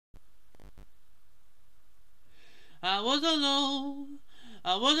I was alone.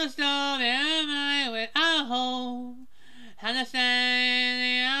 I was a star in my way out home. And the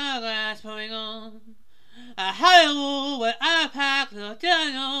standing hourglass pouring on. I had a wool where I packed the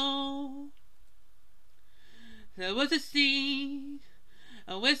dinner. There was a sea,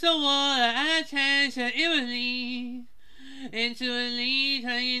 a whistle water and attention it would lead into a lead,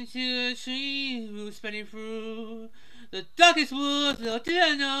 turning into a tree, roots spreading through the darkest woods. Little did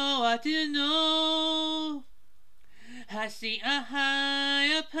I know, I didn't know. I see a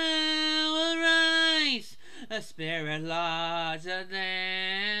higher power rise, a spirit larger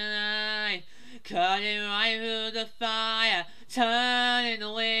than I, cutting right through the fire, turning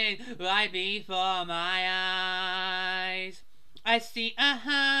the wind right before my eyes. I see a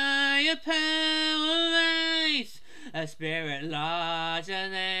higher power rise, a spirit larger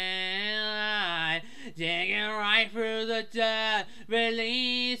than I, digging right through the dirt,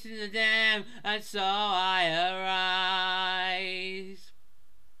 releasing the dam, and so I arise.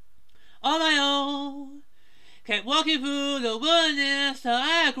 On my own, kept walking through the wilderness till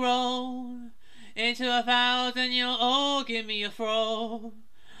I grown into a 1,000-year-old. Give me a throne.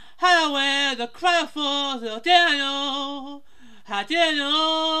 How where the crowd falls, little did I know, I didn't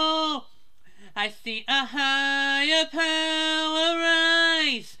know. I see a higher power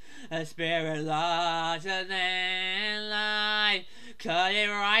rise, a spirit larger than life, cutting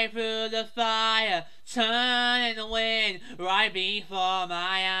right through the fire, turning the wind right before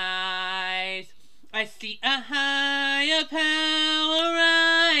my eyes. I see a higher power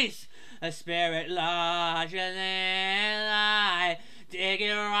rise, a spirit larger than life,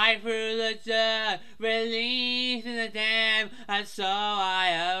 digging right through the dirt, releasing the dam, and so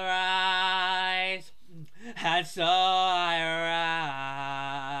I arise, and so I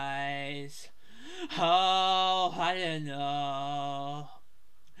arise. Oh, I didn't know,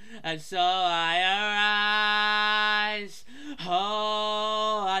 and so I arise.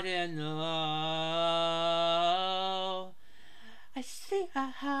 Oh, I didn't know. I see a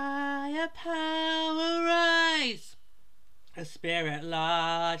higher power rise, a spirit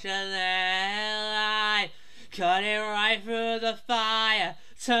larger than life, cutting right through the fire,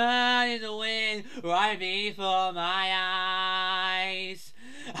 turning the wind right before my eyes.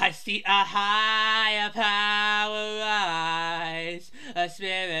 I see a higher power rise, a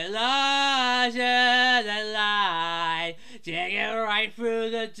spirit larger than life, digging right through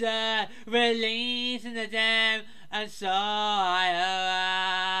the dirt, releasing the dam, and so I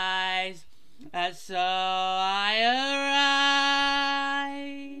arise, and so